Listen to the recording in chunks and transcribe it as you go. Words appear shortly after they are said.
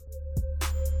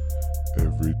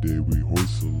Every day we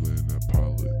hoistle in at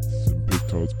Pilots and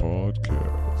Pitards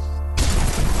Podcast.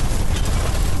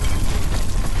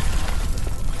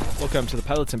 Welcome to the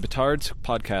Pilots and Pitards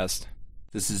Podcast.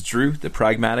 This is Drew, the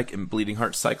pragmatic and bleeding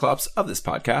heart cyclops of this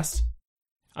podcast.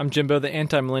 I'm Jimbo, the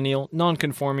anti-millennial,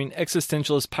 non-conforming,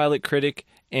 existentialist pilot critic,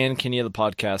 and Kenny of the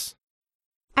podcast.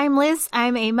 I'm Liz.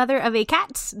 I'm a mother of a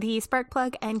cat, the spark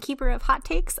plug and keeper of hot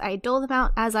takes. I dole them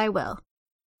out as I will.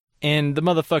 And the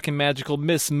motherfucking magical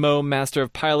Miss Mo, master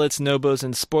of pilots, nobos,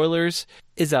 and spoilers,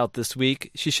 is out this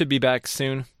week. She should be back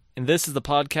soon. And this is the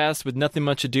podcast with nothing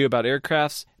much ado about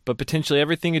aircrafts, but potentially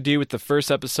everything to do with the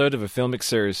first episode of A Film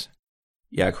Exers.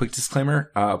 Yeah, quick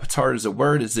disclaimer. Petard is a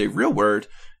word, it's a real word,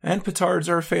 and petards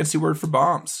are a fancy word for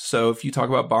bombs. So if you talk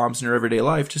about bombs in your everyday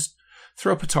life, just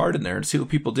throw petard in there and see what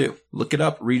people do. Look it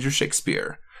up, read your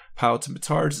Shakespeare. Pilots and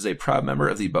Petards is a proud member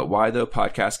of the But Why Though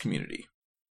podcast community.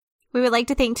 We would like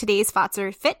to thank today's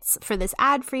sponsor, Fitz, for this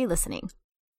ad-free listening.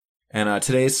 And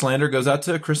today's slander goes out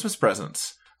to Christmas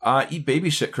presents. Eat baby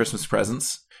shit Christmas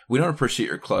presents. We don't appreciate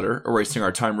your clutter or wasting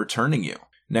our time returning you.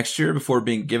 Next year, before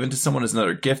being given to someone as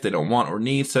another gift they don't want or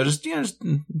need, so just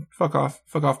fuck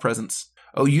off presents.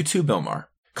 Oh, you too, Bilmar.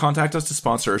 Contact us to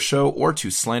sponsor a show or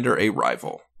to slander a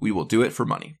rival. We will do it for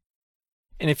money.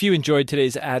 And if you enjoyed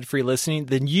today's ad-free listening,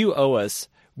 then you owe us.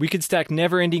 We could stack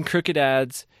never-ending crooked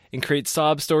ads and create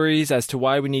sob stories as to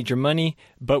why we need your money,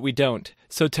 but we don't.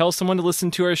 So tell someone to listen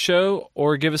to our show,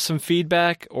 or give us some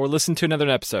feedback, or listen to another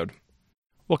episode.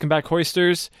 Welcome back,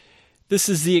 Hoisters. This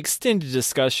is the extended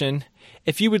discussion.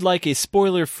 If you would like a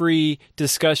spoiler-free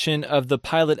discussion of the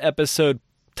pilot episode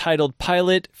titled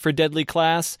Pilot for Deadly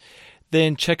Class,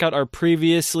 then check out our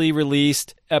previously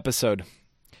released episode.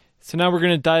 So now we're going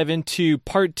to dive into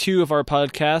part 2 of our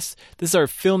podcast. This is our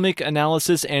filmic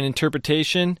analysis and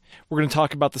interpretation. We're going to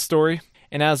talk about the story.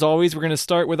 And as always, we're going to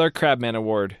start with our Crabman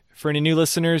Award. For any new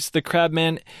listeners, the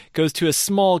Crabman goes to a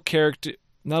small character,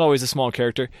 not always a small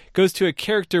character, goes to a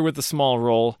character with a small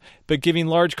role, but giving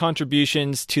large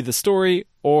contributions to the story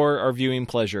or our viewing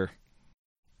pleasure.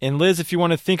 And Liz, if you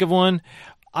want to think of one,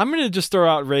 I'm going to just throw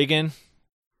out Reagan.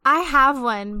 I have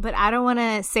one, but I don't want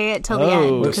to say it till the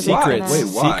end. Wait, because why? it's Wait,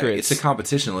 why? Secrets. It's a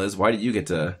competition, Liz. Why did you get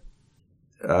to...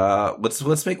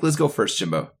 Let's make Liz go first,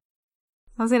 Jimbo.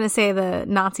 I was going to say the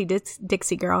Nazi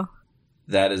Dixie girl.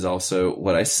 That is also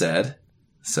what I said.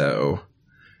 So,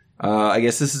 I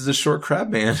guess this is a short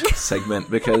Crabman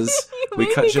segment because we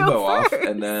made cut me Jimbo go off, first.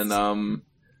 and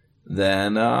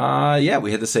then yeah,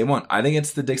 we had the same one. I think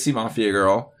it's the Dixie Mafia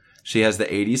girl. She has the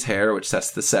 80s hair, which sets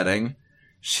the setting.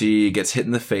 She gets hit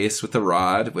in the face with a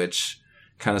rod, which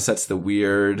kind of sets the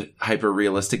weird,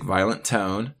 hyper-realistic, violent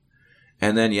tone.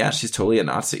 And then, yeah, she's totally a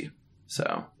Nazi.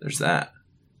 So, there's that.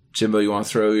 Jimbo, you want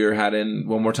to throw your hat in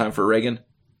one more time for Reagan?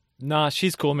 Nah,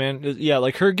 she's cool, man. Yeah,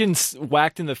 like her getting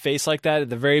whacked in the face like that at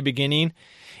the very beginning,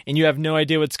 and you have no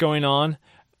idea what's going on.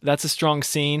 That's a strong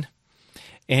scene.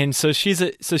 And so she's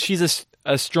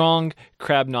a strong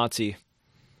crab Nazi.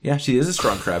 Yeah, she is a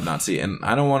strong crab Nazi, and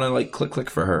I don't want to, click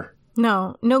for her.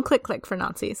 No click for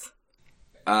Nazis.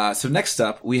 So next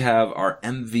up, we have our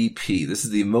MVP. This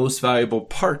is the most valuable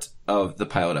part of the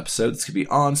pilot episode. This could be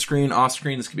on-screen,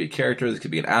 off-screen. This could be a character. This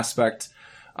could be an aspect.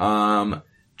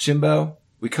 Jimbo,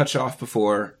 we cut you off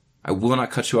before. I will not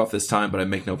cut you off this time, but I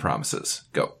make no promises.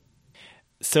 Go.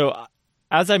 So,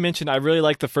 as I mentioned, I really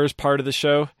like the first part of the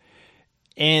show.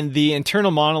 And the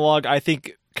internal monologue, I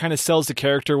think, kind of sells the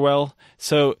character well.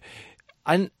 So,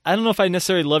 I don't know if I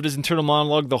necessarily loved his internal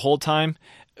monologue the whole time,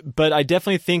 but I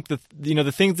definitely think that,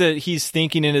 the things that he's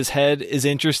thinking in his head is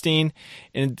interesting,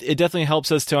 and it definitely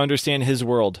helps us to understand his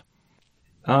world.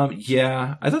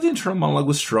 Yeah, I thought the internal monologue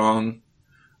was strong.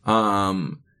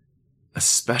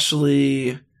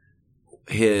 Especially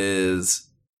the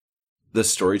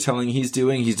storytelling he's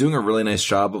doing. He's doing a really nice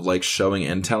job of showing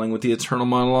and telling with the internal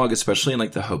monologue, especially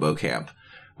in the hobo camp.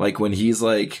 When he's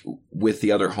with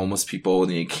the other homeless people in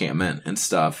the encampment and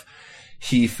stuff,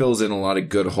 he fills in a lot of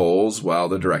good holes while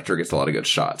the director gets a lot of good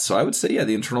shots. So I would say, yeah,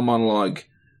 the internal monologue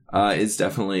is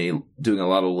definitely doing a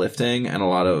lot of lifting and a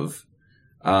lot of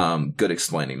good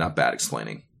explaining, not bad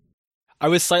explaining. I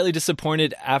was slightly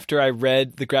disappointed after I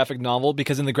read the graphic novel,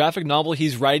 because in the graphic novel,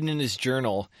 he's writing in his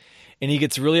journal, and he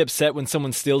gets really upset when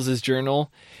someone steals his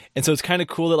journal. And so it's kind of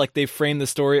cool that they frame the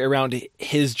story around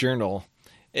his journal.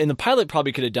 And the pilot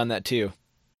probably could have done that too.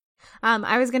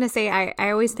 I was going to say,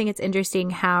 I always think it's interesting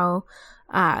how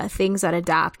things that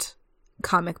adapt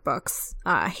comic books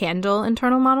handle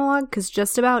internal monologue, because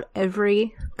just about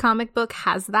every comic book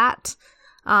has that.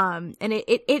 And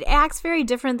it acts very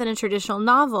different than a traditional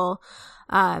novel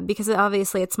because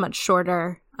obviously it's much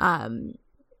shorter. And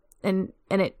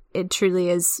it truly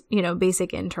is, you know,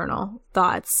 basic internal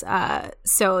thoughts.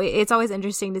 So it's always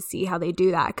interesting to see how they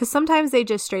do that, because sometimes they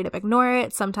just straight up ignore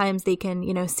it. Sometimes they can,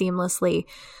 you know, seamlessly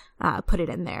put it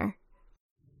in there.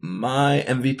 My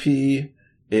MVP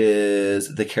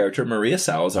is the character Maria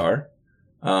Salazar.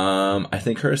 I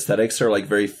think her aesthetics are like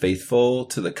very faithful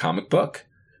to the comic book.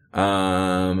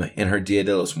 In her Dia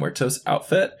de los Muertos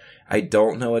outfit. I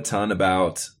don't know a ton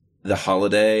about the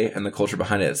holiday and the culture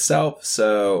behind it itself,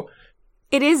 so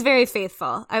it is very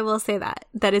faithful. I will say that.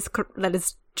 That is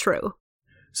true.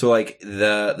 So like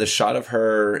the shot of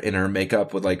her in her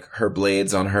makeup with like her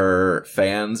blades on her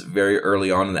fans very early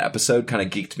on in the episode kind of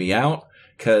geeked me out,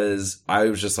 because I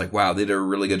was just like, wow, they did a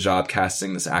really good job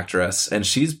casting this actress. And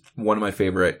she's one of my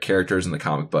favorite characters in the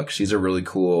comic book. She's a really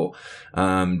cool,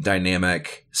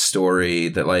 dynamic story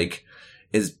that like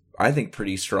is, I think,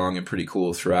 pretty strong and pretty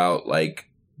cool throughout like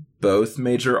both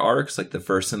major arcs, like the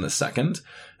first and the second.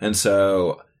 And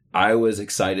so I was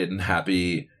excited and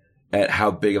happy at how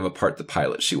big of a part the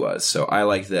pilot she was. So I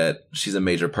like that she's a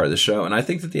major part of the show. And I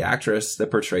think that the actress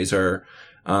that portrays her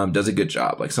does a good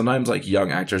job. Like sometimes like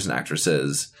young actors and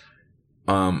actresses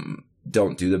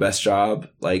don't do the best job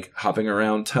like hopping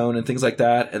around tone and things like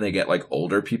that, and they get like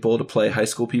older people to play high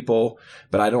school people,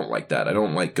 but I don't like that. I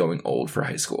don't like going old for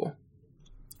high school.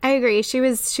 I agree. She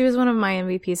was one of my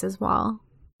MVPs as well.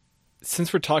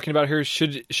 Since we're talking about her,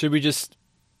 should we just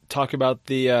talk about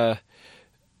the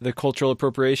cultural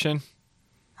appropriation?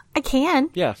 I can.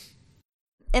 Yeah.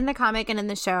 In the comic and in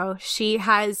the show, she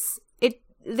has it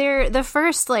there. The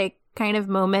first like kind of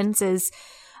moments is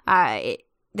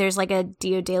there's like a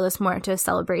Dia de los Muertos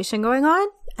celebration going on,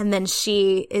 and then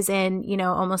she is in, you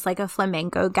know, almost like a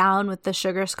flamenco gown with the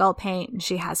sugar skull paint, and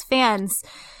she has fans.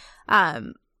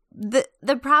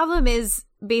 The problem is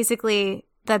basically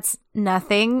that's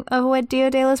nothing of what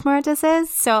Dia de los Muertos is.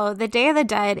 So the Day of the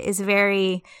Dead is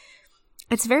very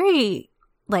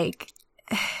like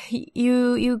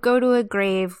you go to a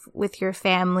grave with your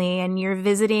family and you're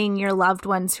visiting your loved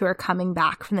ones who are coming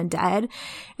back from the dead.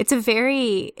 It's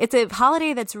a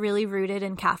holiday that's really rooted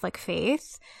in Catholic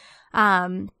faith.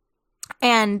 And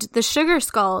the sugar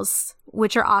skulls,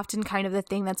 which are often kind of the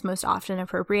thing that's most often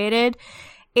appropriated,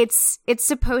 it's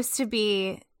supposed to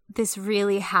be this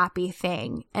really happy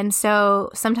thing. And so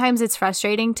sometimes it's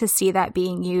frustrating to see that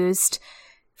being used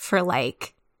for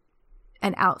like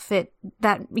an outfit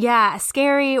that, yeah,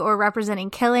 scary or representing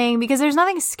killing, because there's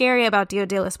nothing scary about Dia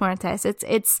de los Muertos.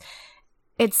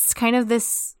 It's kind of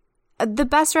this, the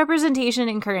best representation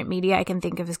in current media I can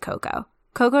think of is Coco.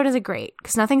 Coco does it great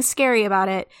because nothing's scary about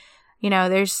it. You know,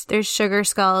 there's sugar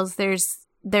skulls, there's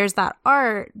that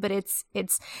art, but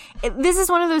this is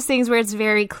one of those things where it's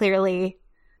very clearly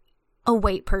a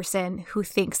white person who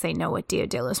thinks they know what Dia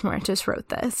de los Muertos wrote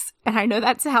this. And I know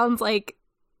that sounds like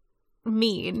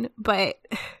mean, but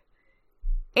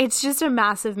it's just a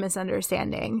massive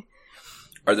misunderstanding.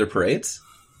 Are there parades?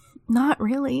 Not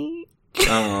really.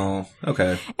 Oh,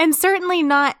 okay. And certainly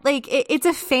not, like, it's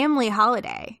a family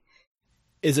holiday.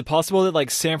 Is it possible that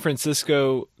like San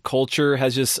Francisco culture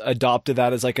has just adopted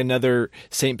that as like another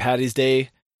St. Patty's Day?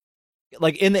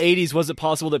 Like in the 80s, was it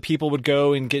possible that people would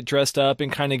go and get dressed up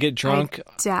and kind of get drunk?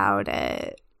 I doubt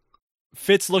it.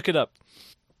 Fitz, look it up.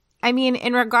 I mean,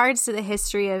 in regards to the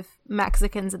history of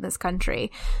Mexicans in this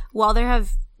country, while there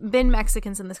have been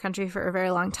Mexicans in this country for a very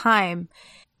long time,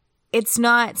 it's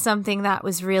not something that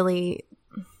was really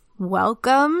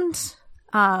welcomed.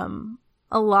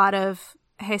 A lot of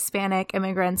Hispanic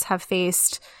immigrants have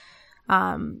faced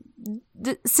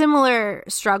similar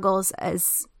struggles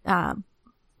as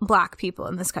Black people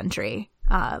in this country,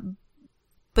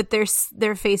 but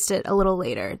they're faced it a little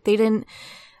later. They didn't.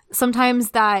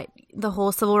 Sometimes that the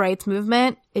whole civil rights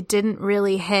movement, it didn't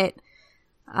really hit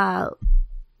the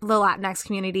Latinx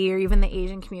community or even the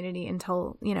Asian community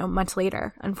until, you know, much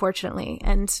later, unfortunately.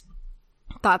 And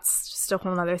that's just a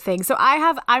whole other thing. So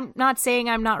I'm not saying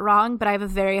I'm not wrong, but I have a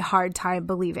very hard time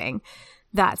believing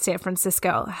that San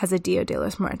Francisco has a Dia de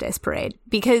los Muertos parade,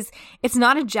 because it's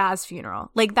not a jazz funeral.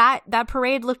 Like that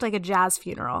parade looked like a jazz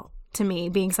funeral to me,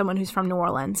 being someone who's from New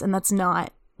Orleans, and that's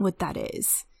not what that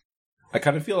is. I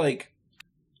kind of feel like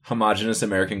homogenous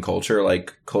American culture,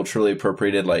 like culturally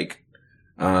appropriated, like,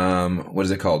 what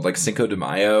is it called? Like Cinco de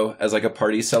Mayo as like a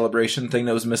party celebration thing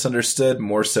that was misunderstood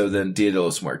more so than Dia de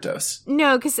los Muertos.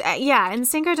 No, because, yeah, in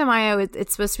Cinco de Mayo,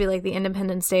 it's supposed to be like the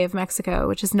Independence Day of Mexico,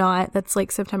 which is not. That's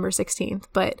like September 16th,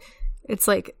 but it's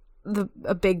like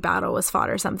a big battle was fought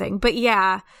or something. But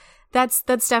yeah, that's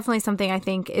definitely something I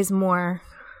think is more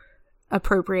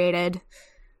appropriated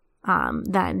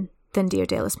than Dia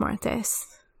de los Muertos.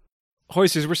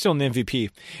 Hoisters, we're still in the MVP.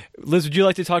 Liz, would you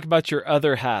like to talk about your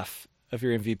other half of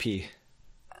your MVP?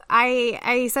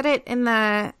 I said it in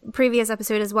the previous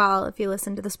episode as well, if you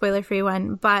listen to the spoiler-free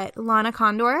one, but Lana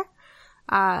Condor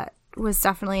was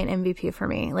definitely an MVP for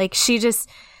me. Like, she just,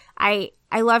 I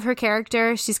love her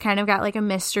character. She's kind of got like a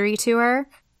mystery to her.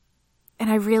 And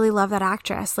I really love that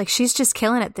actress. Like, she's just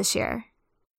killing it this year.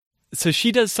 So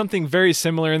she does something very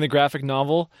similar in the graphic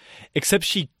novel, except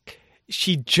she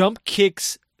jump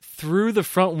kicks through the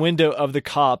front window of the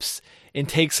cops and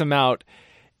takes them out.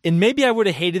 And maybe I would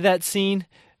have hated that scene,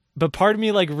 but part of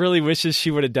me like really wishes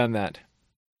she would have done that.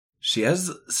 She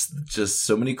has just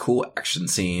so many cool action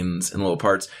scenes and little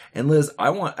parts. And Liz,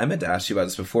 I meant to ask you about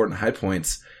this before in High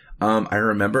Points. I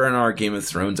remember in our Game of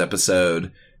Thrones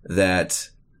episode that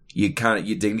you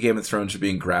dig Game of Thrones for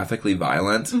being graphically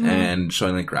violent and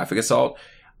showing like graphic assault.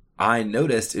 I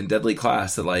noticed in Deadly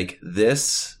Class that like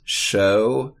this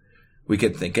show we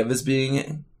could think of as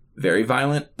being very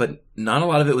violent, but not a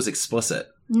lot of it was explicit.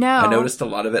 No. I noticed a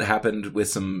lot of it happened with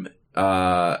some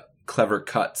clever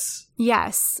cuts.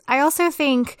 Yes. I also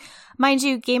think, mind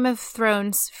you, Game of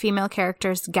Thrones female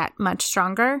characters get much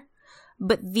stronger,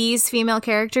 but these female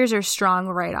characters are strong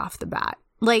right off the bat.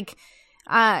 Like,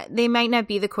 they might not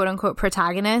be the quote-unquote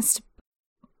protagonist.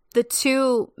 The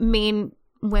two main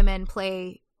women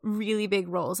play really big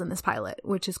roles in this pilot,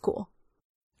 which is cool.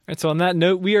 All right, so on that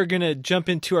note, we are going to jump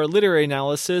into our literary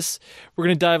analysis. We're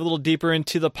going to dive a little deeper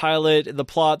into the pilot, the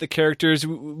plot, the characters.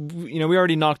 We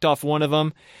already knocked off one of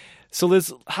them. So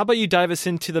Liz, how about you dive us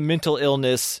into the mental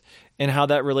illness and how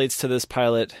that relates to this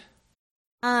pilot?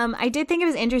 I did think it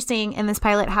was interesting in this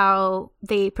pilot how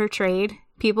they portrayed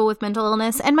people with mental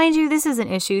illness. And mind you, this is an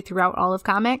issue throughout all of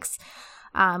comics,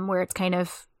 where it's kind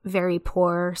of very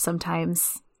poor,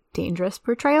 sometimes dangerous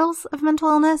portrayals of mental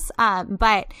illness.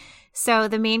 But so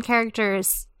the main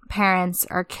character's parents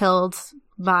are killed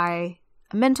by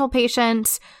a mental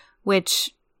patient,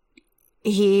 which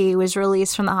he was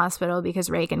released from the hospital because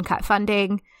Reagan cut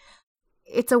funding.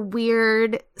 It's a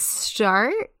weird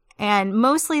start. And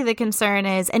mostly the concern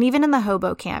is, and even in the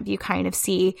hobo camp, you kind of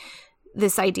see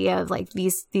this idea of like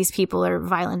these people are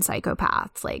violent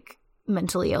psychopaths, like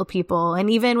mentally ill people. And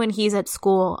even when he's at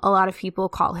school, a lot of people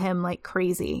call him like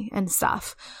crazy and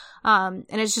stuff. And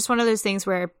it's just one of those things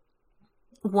where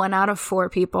 1 out of 4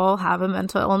 people have a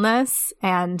mental illness,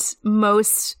 and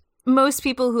most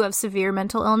people who have severe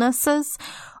mental illnesses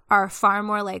are far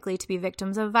more likely to be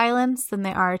victims of violence than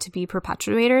they are to be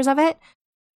perpetrators of it.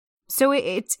 So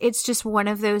it's just one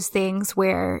of those things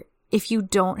where if you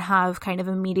don't have kind of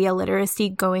a media literacy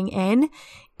going in,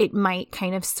 it might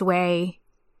kind of sway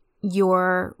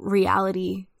your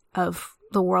reality of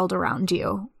the world around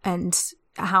you and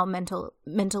how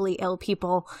mentally ill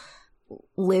people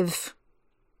live.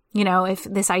 If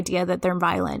this idea that they're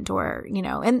violent or,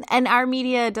 and our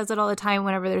media does it all the time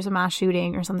whenever there's a mass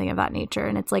shooting or something of that nature.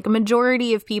 And it's like a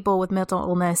majority of people with mental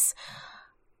illness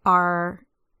are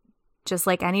just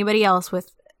like anybody else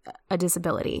with a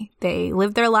disability. They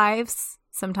live their lives.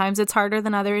 Sometimes it's harder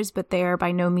than others, but they are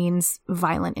by no means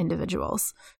violent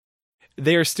individuals.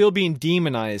 They are still being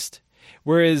demonized.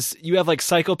 Whereas you have like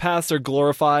psychopaths are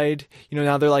glorified,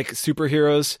 now they're like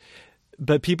superheroes.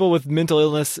 But people with mental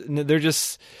illness,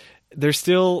 they're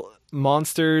still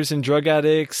monsters and drug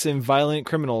addicts and violent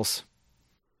criminals.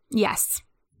 Yes.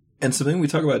 And something we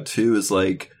talk about too is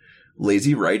like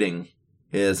lazy writing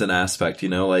is an aspect,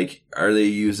 like are they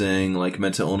using like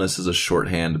mental illness as a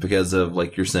shorthand because of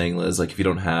like you're saying, Liz, like if you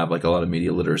don't have like a lot of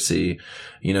media literacy,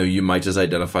 you might just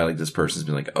identify like this person's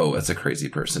being like, oh, that's a crazy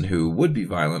person who would be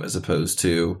violent, as opposed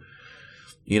to,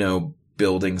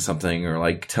 building something or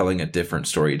like telling a different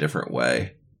story a different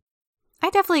way. I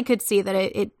definitely could see that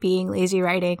it being lazy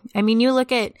writing. I mean, you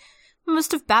look at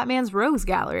most of Batman's rogues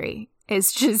gallery,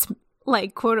 it's just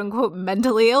like quote unquote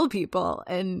mentally ill people,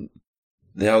 and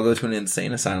they all go to an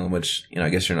insane asylum, which, I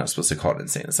guess you're not supposed to call it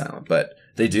insane asylum, but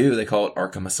they do. They call it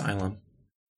Arkham Asylum.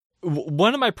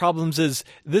 One of my problems is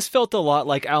this felt a lot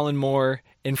like Alan Moore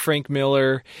and Frank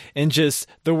Miller, and just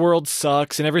the world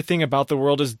sucks and everything about the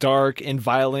world is dark and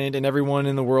violent and everyone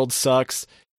in the world sucks.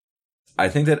 I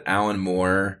think that Alan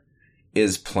Moore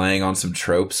is playing on some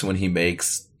tropes when he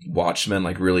makes Watchmen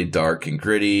like really dark and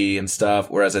gritty and stuff.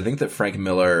 Whereas I think that Frank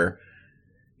Miller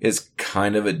is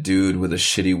kind of a dude with a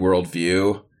shitty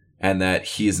worldview, and that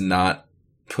he's not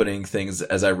putting things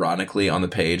as ironically on the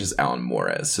page as Alan Moore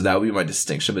is. So that would be my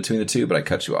distinction between the two, but I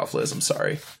cut you off, Liz. I'm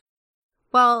sorry.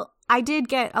 Well, I did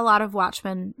get a lot of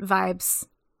Watchmen vibes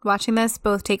watching this.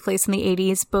 Both take place in the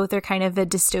 80s. Both are kind of the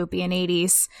dystopian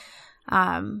 80s,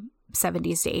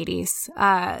 70s to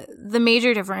 80s. The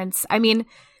major difference, I mean,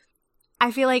 I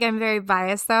feel like I'm very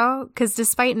biased, though, because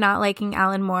despite not liking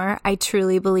Alan Moore, I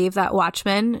truly believe that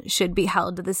Watchmen should be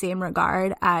held to the same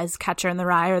regard as Catcher in the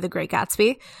Rye or The Great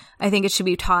Gatsby. I think it should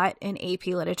be taught in AP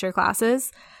literature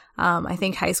classes. I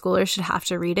think high schoolers should have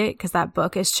to read it because that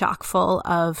book is chock full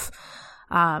of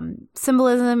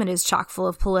symbolism. It is chock full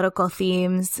of political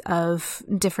themes, of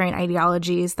different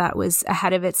ideologies that was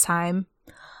ahead of its time.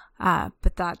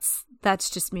 But that's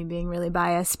just me being really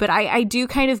biased. But I do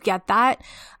kind of get that.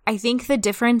 I think the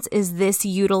difference is this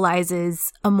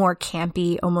utilizes a more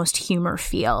campy, almost humor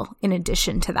feel in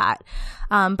addition to that.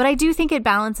 But I do think it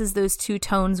balances those two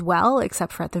tones well,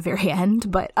 except for at the very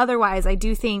end. But otherwise, I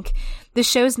do think the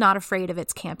show's not afraid of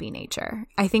its campy nature.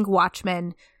 I think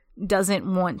Watchmen doesn't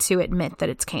want to admit that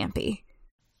it's campy.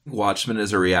 Watchmen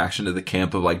is a reaction to the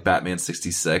camp of like Batman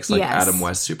 66, like Yes. Adam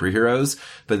West superheroes,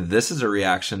 but this is a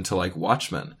reaction to like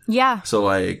Watchmen. Yeah, So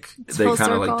like It's they full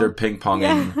kind of like circle. they're ping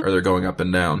ponging or they're going up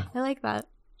and down. I like that.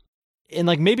 And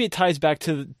like maybe it ties back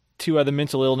to the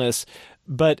mental illness,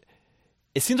 but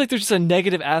it seems like there's just a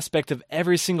negative aspect of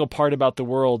every single part about the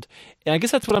world. And I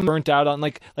guess that's what I'm burnt out on.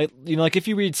 Like if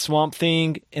you read Swamp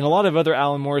Thing and a lot of other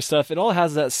Alan Moore stuff, it all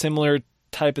has that similar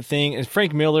type of thing. And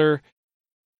Frank Miller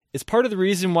is part of the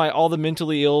reason why all the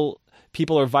mentally ill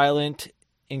people are violent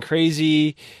and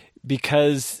crazy,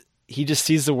 because he just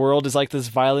sees the world as like this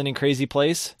violent and crazy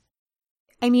place.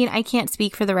 I mean, I can't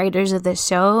speak for the writers of this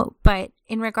show, but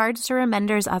in regards to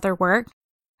Remender's other work,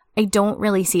 I don't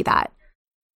really see that.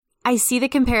 I see the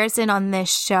comparison on this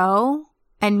show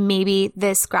and maybe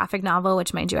this graphic novel,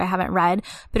 which mind you, I haven't read,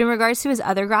 but in regards to his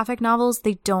other graphic novels,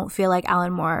 they don't feel like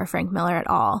Alan Moore or Frank Miller at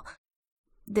all.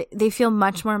 They feel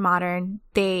much more modern.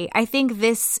 I think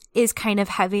this is kind of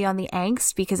heavy on the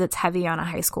angst because it's heavy on a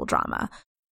high school drama.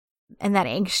 And that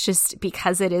angst, just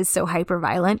because it is so hyper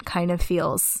violent, kind of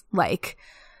feels like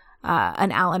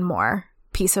an Alan Moore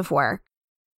piece of work.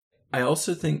 I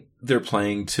also think they're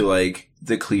playing to like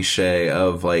the cliche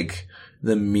of like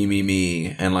the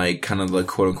me and like kind of the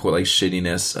quote unquote like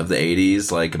shittiness of the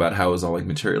 80s, like about how it was all like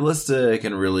materialistic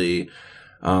and really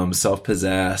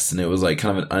self-possessed, and it was like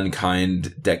kind of an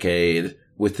unkind decade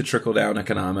with the trickle-down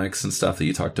economics and stuff that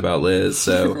you talked about, Liz.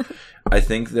 So I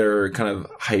think they're kind of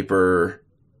hyper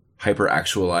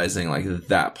actualizing like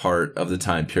that part of the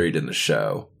time period in the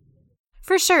show.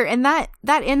 For sure. And that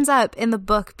ends up in the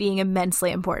book being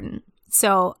immensely important.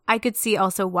 So I could see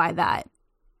also why that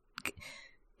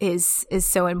is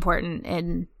so important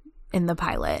in the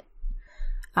pilot.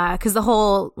 'Cause the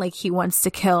whole, like, he wants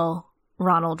to kill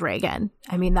Ronald Reagan.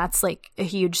 I mean, that's like a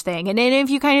huge thing. And then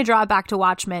if you kind of draw it back to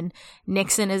Watchmen,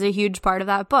 Nixon is a huge part of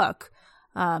that book.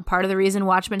 Part of the reason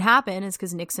Watchmen happened is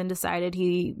because Nixon decided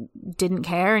he didn't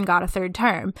care and got a third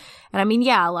term. And I mean,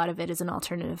 yeah, a lot of it is an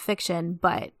alternative fiction,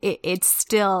 but it's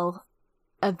still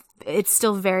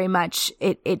very much,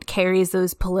 it carries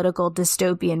those political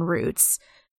dystopian roots.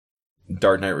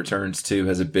 Dark Knight Returns too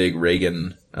has a big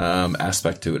Reagan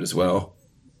aspect to it as well.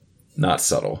 Not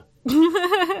subtle.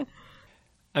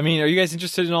 I mean, are you guys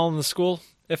interested in all in the school?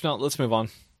 If not, let's move on.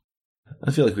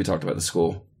 I feel like we talked about the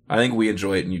school. I think we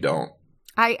enjoy it and you don't.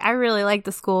 I really like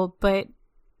the school, but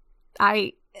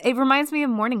it reminds me of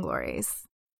Morning Glories.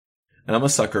 And I'm a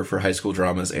sucker for high school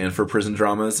dramas and for prison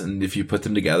dramas, and if you put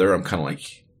them together, I'm kind of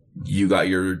like, you got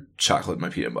your chocolate, my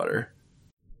peanut butter.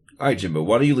 All right, Jimbo,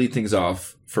 why don't you lead things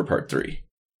off for part 3?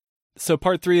 So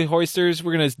part 3, Hoisters,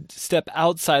 we're going to step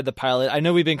outside the pilot. I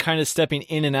know we've been kind of stepping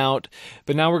in and out,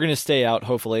 but now we're going to stay out,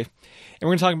 hopefully. And we're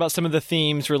going to talk about some of the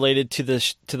themes related to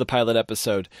the pilot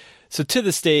episode. So to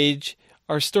the stage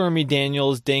are Stormy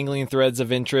Daniels' dangling threads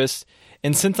of interest.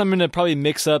 And since I'm going to probably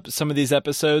mix up some of these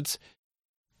episodes,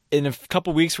 in a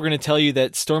couple weeks we're going to tell you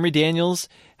that Stormy Daniels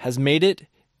has made it.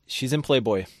 She's in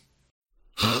Playboy.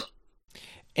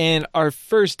 And our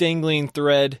first dangling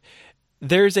thread,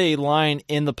 there's a line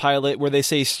in the pilot where they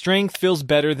say strength feels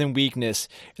better than weakness.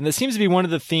 And that seems to be one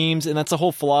of the themes, and that's a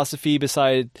whole philosophy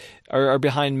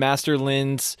behind Master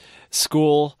Lin's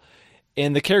school.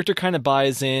 And the character kind of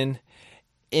buys in.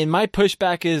 And my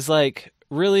pushback is like,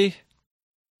 really?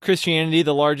 Christianity,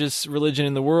 the largest religion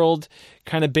in the world,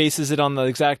 kind of bases it on the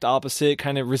exact opposite,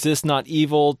 kind of resist not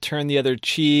evil, turn the other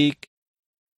cheek,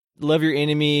 love your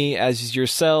enemy as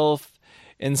yourself.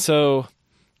 And so,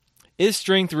 is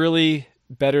strength really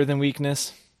better than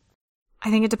weakness? I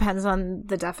think it depends on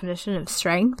the definition of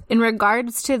strength. In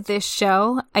regards to this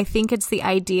show, I think it's the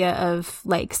idea of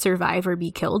like survive or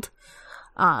be killed.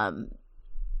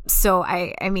 So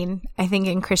I mean, I think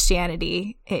in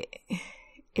Christianity,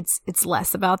 it's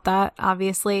less about that,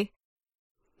 obviously.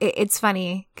 It's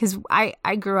funny because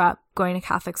I grew up going to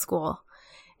Catholic school,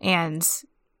 and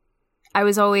I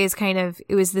was always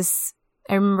it was this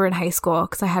I remember in high school,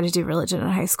 because I had to do religion in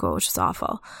high school, which is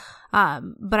awful.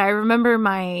 But I remember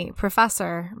my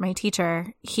professor, my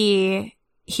teacher, he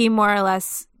more or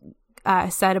less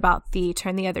said about the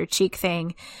turn the other cheek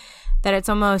thing, that it's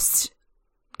almost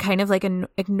kind of like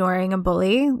ignoring a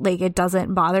bully. Like, it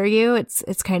doesn't bother you.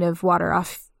 It's kind of water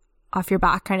off your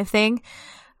back kind of thing.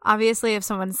 Obviously, if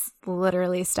someone's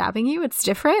literally stabbing you, it's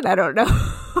different. I don't know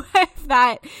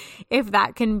if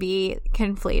that can be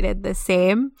conflated the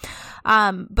same.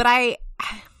 But I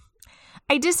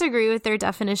disagree with their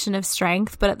definition of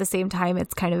strength, but at the same time,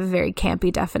 it's kind of a very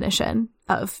campy definition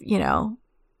of,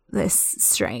 this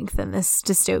strength in this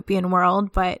dystopian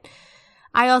world. But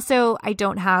I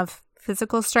don't have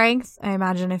physical strength. I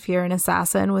imagine if you're an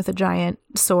assassin with a giant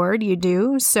sword, you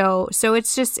do. So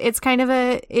it's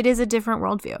it is a different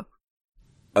worldview.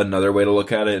 Another way to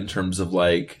look at it in terms of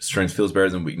like strength feels better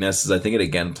than weakness is I think it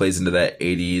again plays into that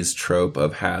 80s trope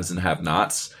of haves and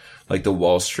have-nots, like the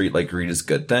Wall Street, like greed is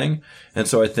good thing. And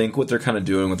so I think what they're kind of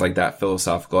doing with like that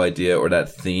philosophical idea or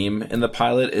that theme in the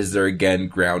pilot is they're again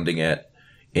grounding it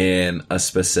in a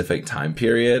specific time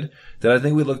period that I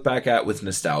think we look back at with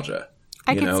nostalgia.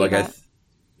 I can see that.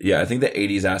 I think the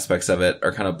 80s aspects of it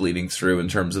are kind of bleeding through in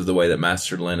terms of the way that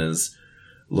Master Lin is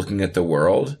looking at the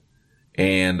world.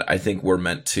 And I think we're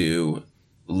meant to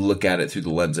look at it through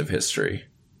the lens of history.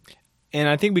 And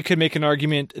I think we could make an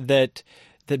argument that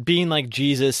being like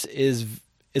Jesus is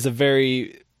a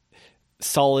very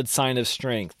solid sign of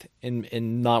strength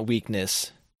and not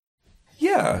weakness.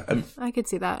 Yeah. I could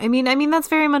see that. I mean, that's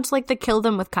very much like the kill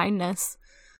them with kindness.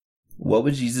 What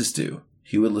would Jesus do?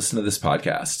 He would listen to this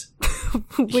podcast.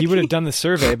 He would have done the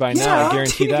survey by now, I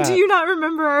guarantee that. Do you not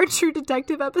remember our True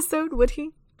Detective episode? Would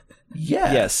he?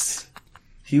 Yes.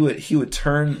 He would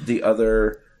turn the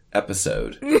other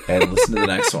episode and listen to the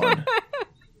next one.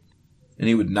 And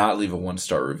he would not leave a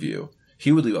 1-star review.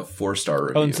 He would leave a 4-star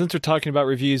review. Oh, and since we're talking about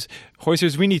reviews,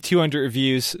 Hoisters, we need 200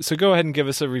 reviews. So go ahead and give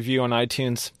us a review on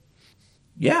iTunes.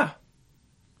 Yeah.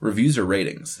 Reviews are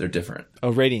ratings. They're different.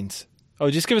 Oh, ratings.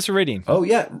 Oh, just give us a rating. Oh,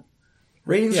 yeah.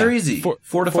 Ratings are easy.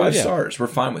 4 to 5 yeah. stars. We're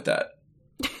fine with that.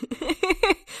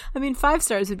 I mean, 5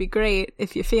 stars would be great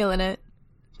if you're feeling it.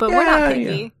 But we're not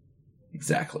picky. Yeah.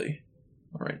 Exactly.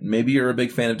 All right. Maybe you're a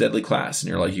big fan of Deadly Class and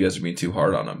you're like, you guys are being too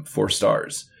hard on them. 4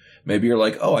 stars. Maybe you're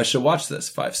like, oh, I should watch this.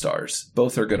 5 stars.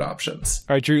 Both are good options.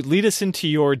 All right, Drew, lead us into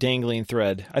your dangling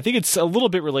thread. I think it's a little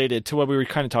bit related to what we were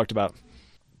kind of talked about.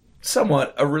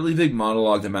 Somewhat. A really big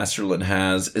monologue that Master Lin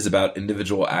has is about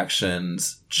individual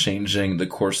actions changing the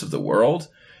course of the world.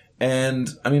 And,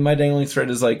 I mean, my dangling thread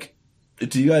is like,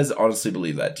 do you guys honestly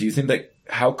believe that? Do you think that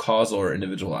how causal are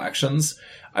individual actions?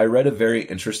 I read a very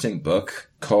interesting book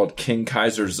called King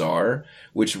Kaiser Czar,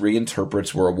 which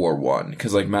reinterprets World War I.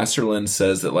 Because, like, Master Lin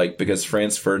says that, like, because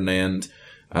Franz Ferdinand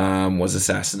was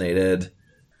assassinated,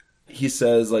 he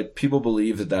says, like, people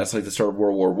believe that that's, like, the start of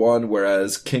World War I,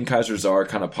 whereas King Kaiser Czar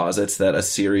kind of posits that a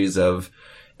series of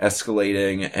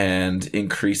escalating and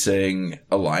increasing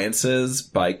alliances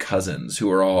by cousins who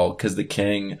are all, because the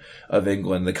King of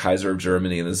England, the Kaiser of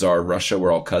Germany, and the Tsar of Russia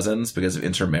were all cousins because of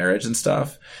intermarriage and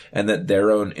stuff, and that their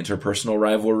own interpersonal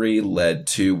rivalry led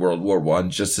to World War I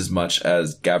just as much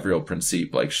as Gavril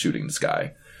Princip, like, shooting this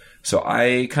guy. So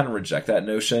I kind of reject that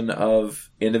notion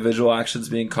of individual actions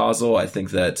being causal. I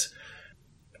think that,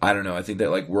 I don't know, I think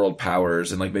that, like, world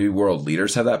powers and, like, maybe world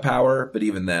leaders have that power, but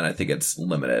even then I think it's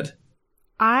limited.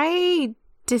 I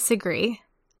disagree.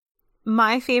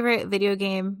 My favorite video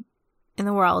game in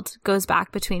the world goes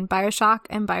back between BioShock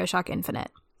and BioShock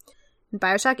Infinite.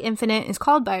 BioShock Infinite is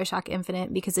called BioShock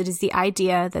Infinite because it is the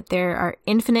idea that there are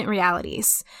infinite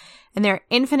realities. And there are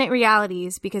infinite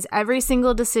realities because every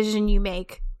single decision you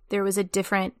make, there was a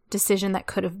different decision that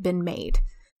could have been made.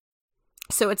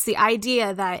 So it's the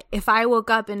idea that if I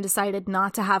woke up and decided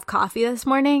not to have coffee this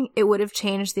morning, it would have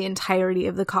changed the entirety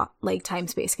of the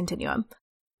time-space continuum.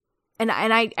 And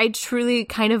I truly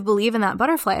kind of believe in that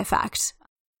butterfly effect.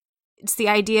 It's the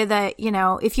idea that, you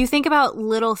know, if you think about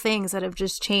little things that have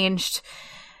just changed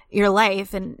your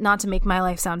life, and not to make my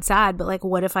life sound sad, but like,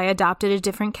 what if I adopted a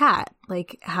different cat?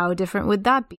 Like, how different would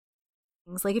that be?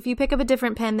 Like, if you pick up a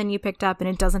different pen than you picked up and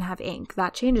it doesn't have ink,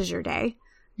 that changes your day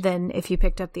than if you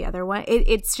picked up the other one.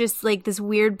 It's just like this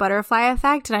weird butterfly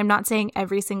effect. And I'm not saying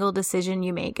every single decision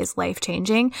you make is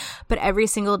life-changing, but every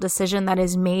single decision that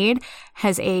is made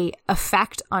has a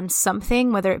effect on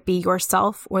something, whether it be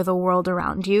yourself or the world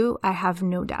around you. I have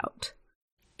no doubt.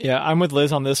 Yeah, I'm with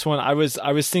Liz on this one. I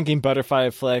was thinking butterfly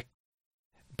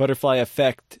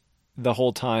effect the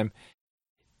whole time.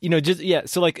 You know,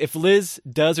 so like if Liz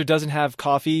does or doesn't have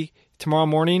coffee tomorrow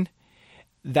morning,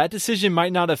 that decision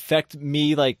might not affect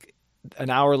me like an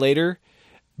hour later,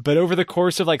 But over the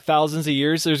course of like thousands of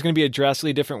years, there's going to be a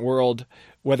drastically different world,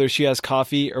 whether she has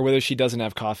coffee or whether she doesn't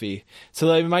have coffee. So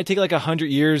like, it might take like 100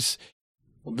 years.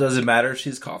 Well, does it matter if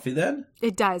she's coffee then?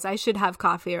 It does. I should have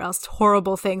coffee or else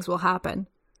horrible things will happen.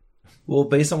 Well,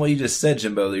 based on what you just said,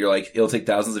 Jimbo, you're like, it'll take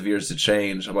thousands of years to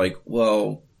change. I'm like,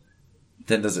 well,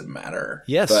 then does it matter?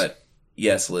 Yes. But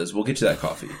yes, Liz, we'll get you that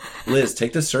coffee. Liz,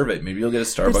 take the survey. Maybe you'll get a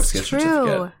Starbucks gift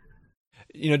certificate.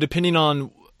 You know, depending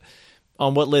on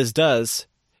what Liz does,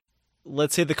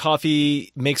 let's say the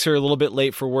coffee makes her a little bit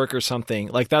late for work or something.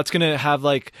 Like that's going to have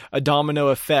like a domino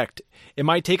effect. It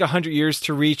might take 100 years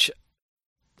to reach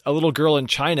a little girl in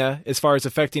China as far as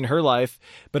affecting her life,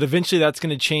 but eventually that's going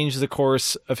to change the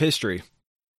course of history.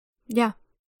 Yeah.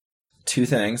 Two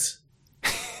things.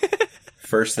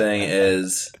 First thing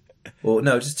is, well,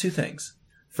 no, just two things.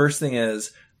 First thing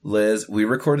is, Liz, we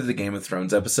recorded the Game of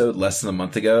Thrones episode less than a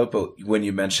month ago, but when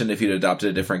you mentioned if you'd adopted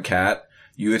a different cat,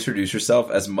 you introduced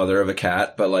yourself as mother of a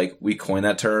cat, but like we coined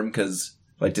that term because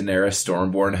like Daenerys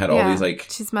Stormborn had all these like...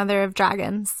 She's mother of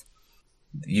dragons.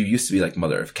 You used to be like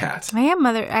mother of cat. I am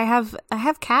mother. I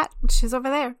have cat. She's over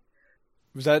there.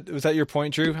 Was that your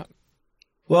point, Drew?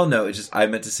 Well, no, it's just I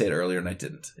meant to say it earlier and I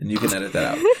didn't, and you can edit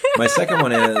that out. My second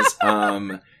one is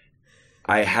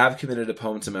I have committed a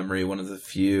poem to memory, one of the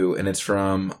few, and it's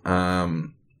from I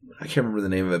can't remember the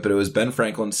name of it, but it was Ben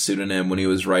Franklin's pseudonym when he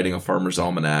was writing A Farmer's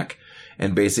Almanac,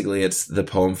 and basically it's the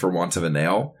poem For Want of a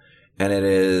Nail, and it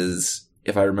is,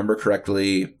 if I remember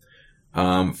correctly.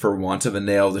 For want of a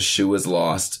nail, the shoe was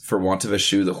lost. For want of a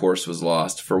shoe, the horse was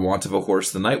lost. For want of a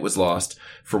horse, the knight was lost.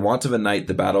 For want of a knight,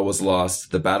 the battle was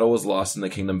lost. The battle was lost and the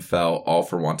kingdom fell, all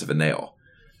for want of a nail.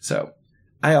 So,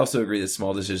 I also agree that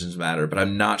small decisions matter, but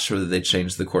I'm not sure that they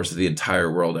change the course of the entire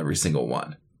world, every single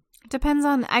one. Depends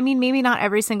on, I mean, maybe not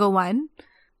every single one.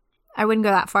 I wouldn't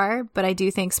go that far, but I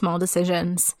do think small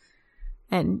decisions.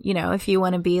 And, you know, if you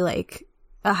want to be like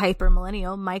a hyper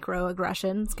millennial,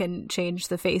 microaggressions can change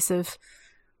the face of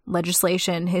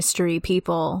legislation, history,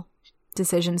 people,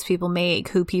 decisions people make,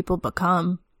 who people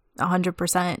become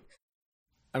 100%.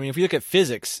 I mean, if we look at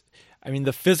physics, I mean,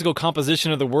 the physical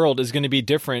composition of the world is going to be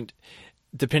different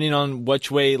depending on which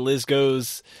way Liz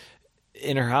goes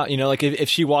in her house. You know, like if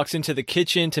she walks into the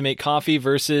kitchen to make coffee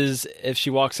versus if she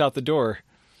walks out the door.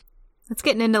 It's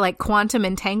getting into like quantum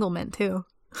entanglement too.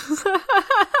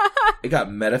 It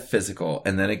got metaphysical,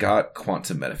 and then it got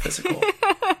quantum metaphysical.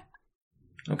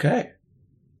 Okay.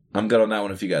 I'm good on that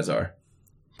one if you guys are.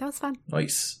 That was fun.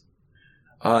 Nice.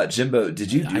 Jimbo,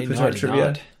 did you do petard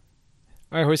trivia?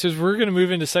 All right, Hoisters, we're going to move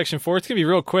into section 4. It's going to be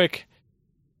real quick.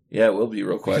 Yeah, it will be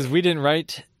real quick. Because we didn't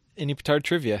write any petard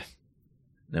trivia.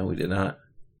 No, we did not.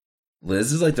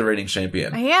 Liz is like the reigning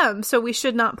champion. I am, so we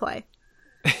should not play.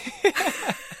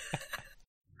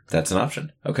 That's an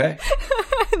option. Okay.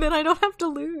 Then I don't have to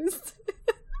lose.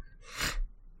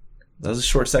 That was a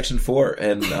short section 4,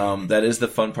 and that is the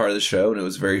fun part of the show, and it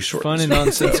was very short. Fun and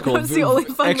nonsensical. That was the only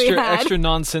fun we had. Extra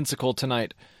nonsensical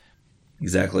tonight.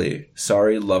 Exactly.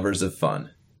 Sorry, lovers of fun.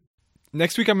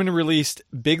 Next week I'm going to release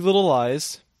Big Little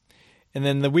Lies, and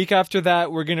then the week after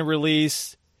that we're going to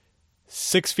release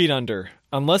 6 Feet Under.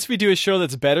 Unless we do a show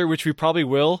that's better, which we probably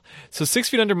will. So 6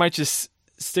 Feet Under might just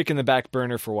stick in the back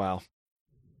burner for a while.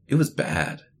 It was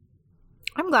bad.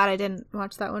 I'm glad I didn't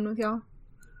watch that one with y'all.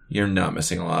 You're not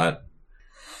missing a lot.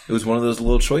 It was one of those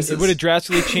little choices. It would have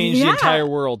drastically changed the entire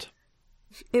world.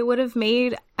 It would have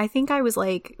made, I think I was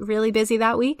like really busy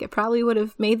that week. It probably would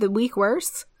have made the week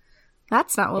worse.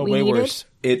 That's not what we way needed. Worse.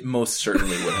 It most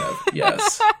certainly would have,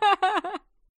 yes.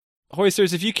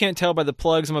 Hoisters, if you can't tell by the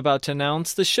plugs I'm about to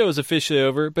announce, the show is officially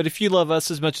over, but if you love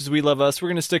us as much as we love us, we're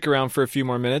going to stick around for a few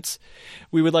more minutes.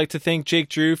 We would like to thank Jake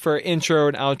Drew for our intro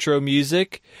and outro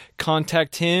music.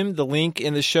 Contact him, the link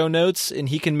in the show notes, and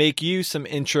he can make you some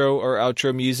intro or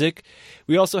outro music.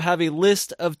 We also have a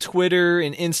list of Twitter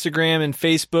and Instagram and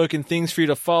Facebook and things for you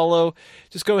to follow.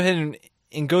 Just go ahead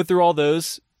and go through all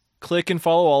those. Click and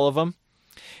follow all of them.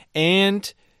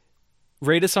 And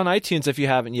rate us on iTunes if you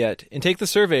haven't yet, and take the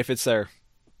survey if it's there.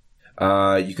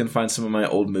 You can find some of my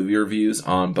old movie reviews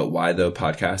on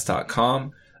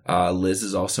butwhythoughpodcast.com. Liz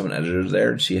is also an editor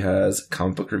there, and she has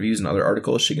comic book reviews and other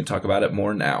articles. She can talk about it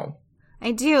more now.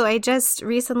 I do. I just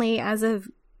recently, as of,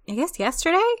 I guess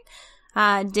yesterday,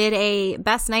 did a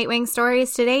best Nightwing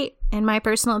stories to date, in my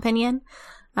personal opinion.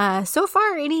 So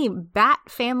far, any Bat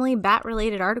family,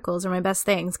 Bat-related articles are my best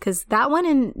things, because that one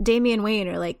and Damian Wayne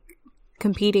are like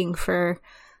competing for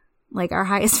like our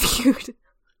highest viewed.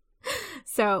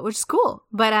 So, which is cool.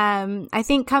 But I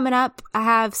think coming up, I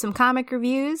have some comic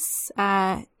reviews.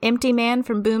 Empty Man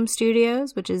from Boom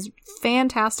Studios, which is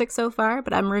fantastic so far,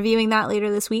 but I'm reviewing that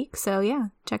later this week. So yeah,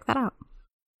 check that out.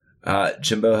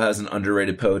 Jimbo has an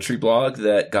underrated poetry blog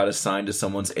that got assigned to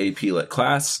someone's AP Lit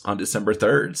class on December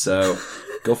 3rd. So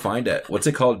go find it. What's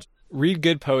it called? Read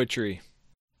good poetry.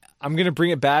 I'm going to bring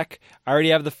it back. I already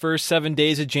have the first 7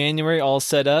 days of January all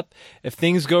set up. If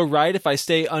things go right, if I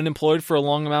stay unemployed for a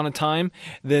long amount of time,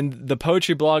 then the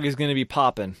poetry blog is going to be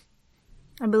popping.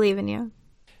 I believe in you.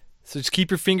 So just keep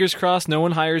your fingers crossed. No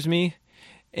one hires me.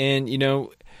 And,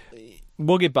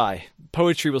 we'll get by.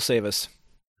 Poetry will save us.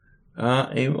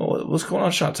 Hey, what's going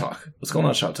on, Shot Talk? What's going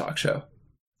on, Shot Talk show?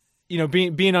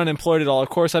 Being unemployed at all, of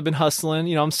course, I've been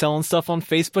hustling. I'm selling stuff on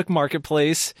Facebook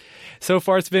Marketplace. So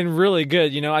far, it's been really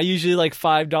good. I usually like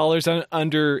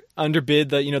 $5 underbid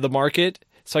the market.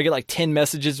 So I get like 10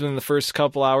 messages within the first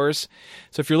couple hours.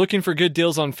 So if you're looking for good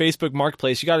deals on Facebook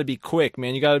Marketplace, you got to be quick,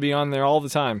 man. You got to be on there all the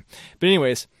time. But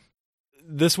anyways,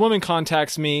 this woman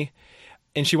contacts me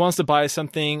and she wants to buy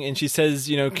something and she says,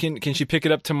 can she pick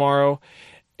it up tomorrow?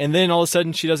 And then all of a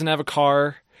sudden she doesn't have a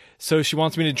car. So she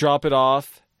wants me to drop it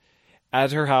off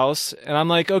at her house. And I'm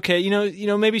like, okay,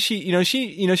 maybe she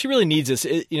really needs this.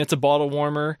 It's a bottle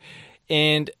warmer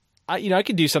and I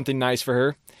could do something nice for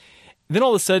her. Then all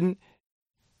of a sudden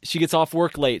she gets off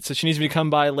work late. So she needs me to come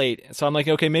by late. So I'm like,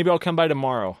 okay, maybe I'll come by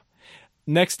tomorrow.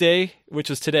 Next day, which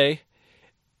was today,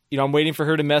 I'm waiting for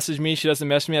her to message me. She doesn't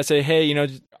message me. I say, hey,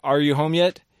 are you home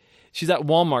yet? She's at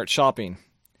Walmart shopping.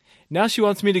 Now she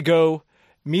wants me to go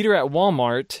meet her at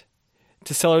Walmart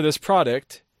to sell her this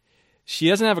product. She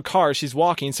doesn't have a car. She's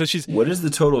walking. So she's... What is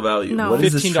the total value? No. What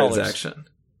is this $15. transaction?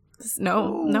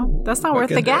 No, that's not worth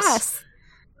the gas.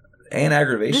 And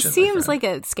aggravation. This seems like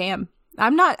a scam. I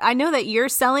know that you're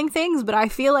selling things, but I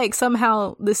feel like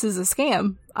somehow this is a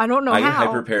scam. I don't know how. I get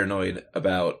hyper paranoid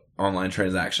about online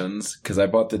transactions because I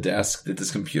bought the desk that this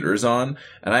computer is on,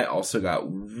 and I also got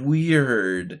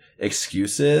weird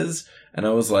excuses. And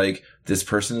I was like, this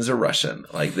person is a Russian.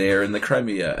 Like, they are in the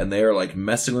Crimea, and they are, like,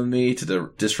 messing with me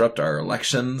to disrupt our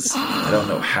elections. I don't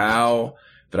know how,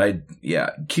 but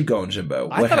keep going, Jimbo.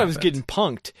 I thought I was getting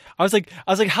punked. I was like,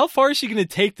 how far is she going to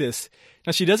take this?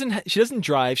 Now, she doesn't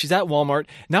drive. She's at Walmart.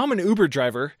 Now I'm an Uber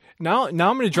driver. Now I'm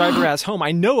going to drive her ass home.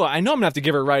 I know I'm going to have to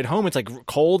give her a ride home. It's like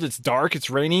cold. It's dark. It's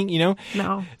raining,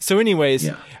 No. So anyways,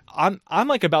 I'm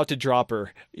like about to drop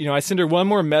her. I send her one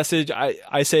more message.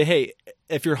 I say, hey,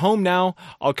 if you're home now,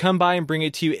 I'll come by and bring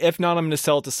it to you. If not, I'm going to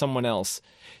sell it to someone else.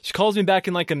 She calls me back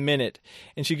in like a minute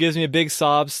and she gives me a big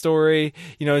sob story.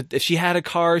 If she had a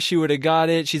car, she would have got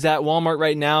it. She's at Walmart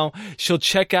right now. She'll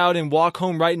check out and walk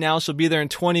home right now. She'll be there in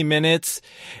 20 minutes.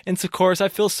 And so, of course, I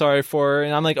feel sorry for her.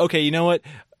 And I'm like, okay, you know what?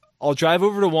 I'll drive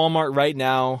over to Walmart right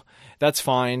now. That's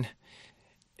fine.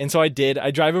 And so I did. I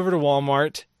drive over to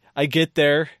Walmart. I get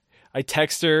there. I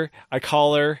text her. I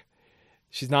call her.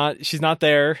 She's not there. She's not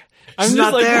there. She's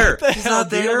not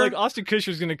there. Like Austin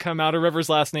Kutcher's going to come out, or whatever his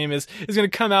last name is going to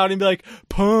come out and be like,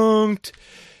 punked.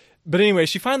 But anyway,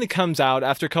 she finally comes out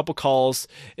after a couple calls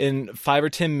in 5 or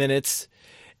 10 minutes.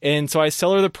 And so I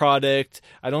sell her the product.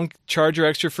 I don't charge her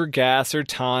extra for gas or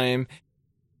time.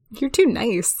 You're too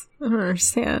nice. I don't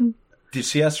understand. Did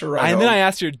she ask for a ride home? And then I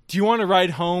asked her, do you want to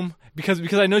ride home? Because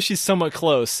I know she's somewhat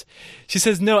close. She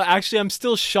says, no, actually, I'm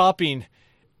still shopping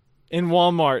in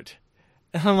Walmart.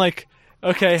 And I'm like,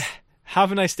 okay,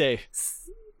 have a nice day.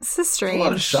 This is strange. A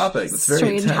lot of shopping. It's very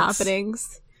strange intense.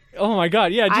 happenings. Oh my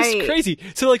God. Yeah, just crazy.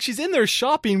 So like she's in there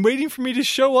shopping, waiting for me to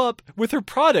show up with her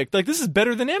product. Like this is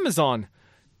better than Amazon.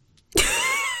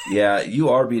 Yeah, you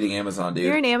are beating Amazon, dude.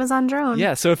 You're an Amazon drone.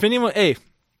 Yeah, so if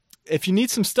you need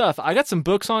some stuff, I got some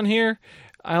books on here.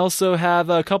 I also have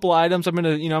a couple items I'm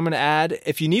going to add.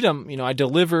 If you need them, I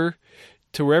deliver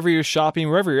to wherever you're shopping,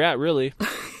 wherever you're at, really.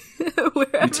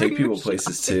 You take people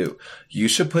places too. You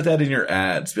should put that in your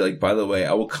ads. Be like, by the way,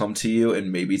 I will come to you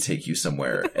and maybe take you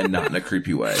somewhere, and not in a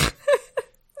creepy way.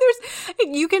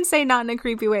 You can say not in a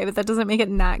creepy way, but that doesn't make it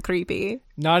not creepy.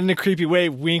 Not in a creepy way.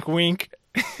 Wink, wink.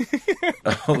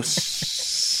 Oh,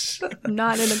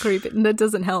 Not in a creepy. That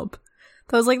doesn't help.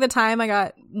 That was like the time I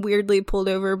got weirdly pulled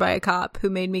over by a cop who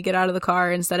made me get out of the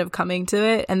car instead of coming to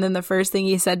it. And then the first thing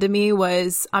he said to me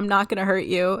was, I'm not going to hurt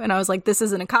you. And I was like, this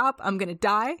isn't a cop. I'm going to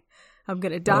die. I'm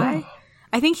going to die. Oh.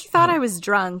 I think he thought I was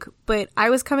drunk, but I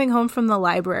was coming home from the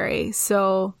library.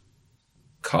 So.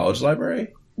 College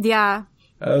library? Yeah.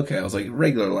 Okay. I was like,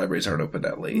 regular libraries aren't open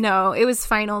that late. No, it was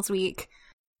finals week.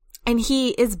 And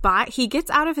he gets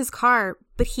out of his car,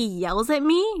 but he yells at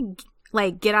me,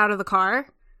 like, get out of the car.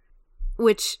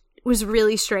 Which was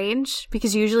really strange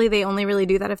because usually they only really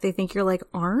do that if they think you're like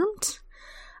armed.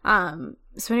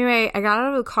 So anyway, I got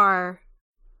out of the car.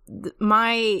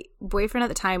 My boyfriend at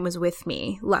the time was with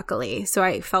me, luckily, so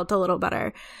I felt a little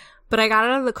better. But I got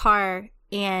out of the car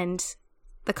and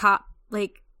the cop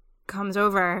like comes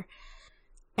over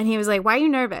And he was like, why are you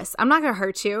nervous? I'm not going to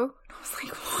hurt you. I was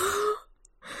like, what?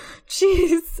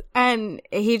 Jeez. And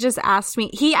he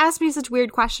asked me such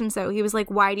weird questions though. He was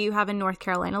like, why do you have a North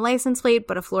Carolina license plate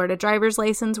but a Florida driver's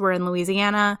license? We're in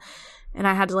Louisiana. And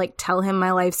I had to like tell him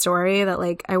my life story that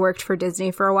like I worked for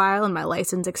Disney for a while and my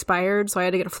license expired. So I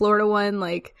had to get a Florida one.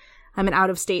 Like I'm an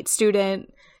out-of-state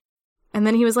student. And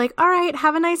then he was like, all right,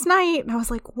 have a nice night. And I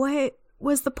was like, what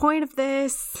was the point of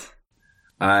this?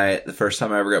 The first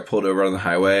time I ever got pulled over on the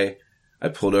highway, I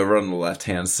pulled over on the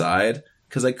left-hand side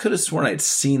because I could have sworn I'd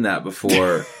seen that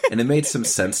before, and it made some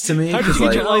sense to me. Because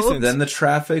like, then the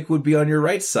traffic would be on your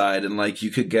right side, and like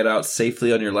you could get out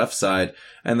safely on your left side.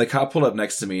 And the cop pulled up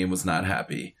next to me and was not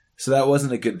happy. So that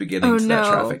wasn't a good beginning to that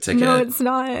traffic ticket. No, it's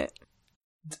not.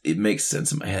 It makes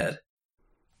sense in my head.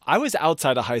 I was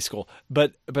outside of high school,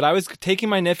 but I was taking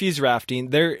my nephews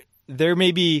rafting. They're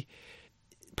maybe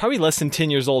probably less than 10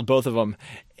 years old, both of them.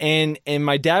 And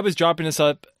my dad was dropping us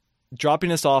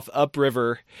off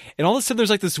upriver, and all of a sudden there's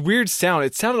like this weird sound.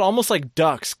 It sounded almost like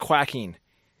ducks quacking.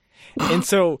 And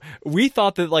so we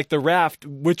thought that like the raft,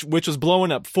 which was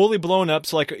blowing up, fully blown up.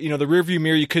 So like, you know, the rear view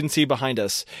mirror, you couldn't see behind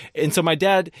us. And so my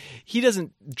dad, he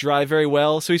doesn't drive very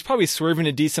well. So he's probably swerving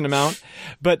a decent amount,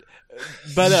 but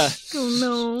oh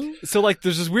no. So like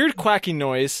there's this weird quacking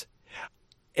noise.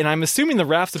 And I'm assuming the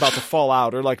raft's about to fall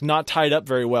out or like not tied up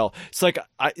very well. So like,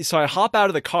 I hop out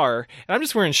of the car and I'm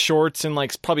just wearing shorts and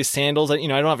like probably sandals. You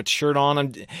know, I don't have a shirt on.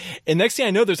 And next thing I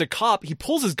know, there's a cop. He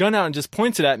pulls his gun out and just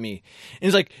points it at me. And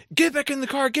he's like, get back in the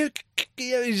car.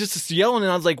 He's just yelling.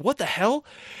 And I was like, what the hell?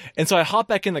 And so I hop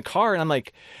back in the car and I'm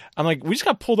like, we just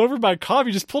got pulled over by a cop.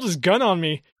 He just pulled his gun on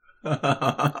me.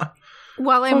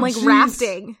 While I'm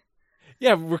rafting.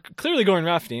 Yeah, we're clearly going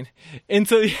rafting. And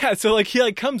so, so like he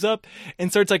like comes up and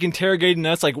starts like interrogating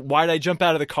us, like, why'd I jump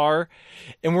out of the car?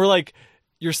 And we're like,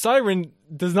 your siren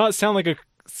does not sound like a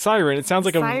siren. It sounds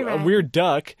like a weird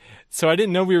duck. So I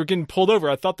didn't know we were getting pulled over.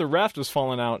 I thought the raft was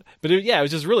falling out. But it was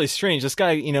just really strange. This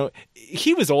guy, you know,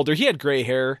 he was older. He had gray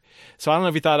hair. So I don't know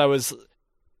if he thought I was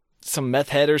some meth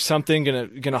head or something,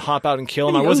 gonna hop out and kill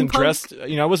him. I wasn't dressed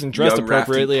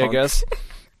appropriately, I guess.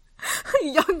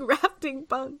 Young rafting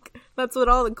punk. That's what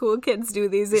all the cool kids do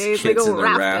these days. They go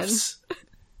rafting. Rafts.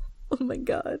 Oh my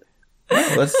god.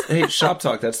 Hey, Shop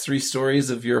Talk. That's 3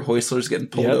 stories of your hoistlers getting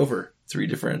pulled over. 3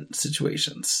 different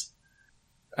situations.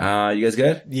 You guys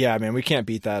good? Yeah, man. We can't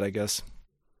beat that, I guess.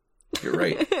 You're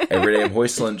right. Every day I'm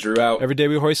hoistling. Drew out. Every day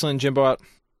we hoistling. Jimbo out.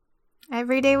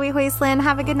 Every day we hoistling.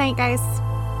 Have a good night, guys.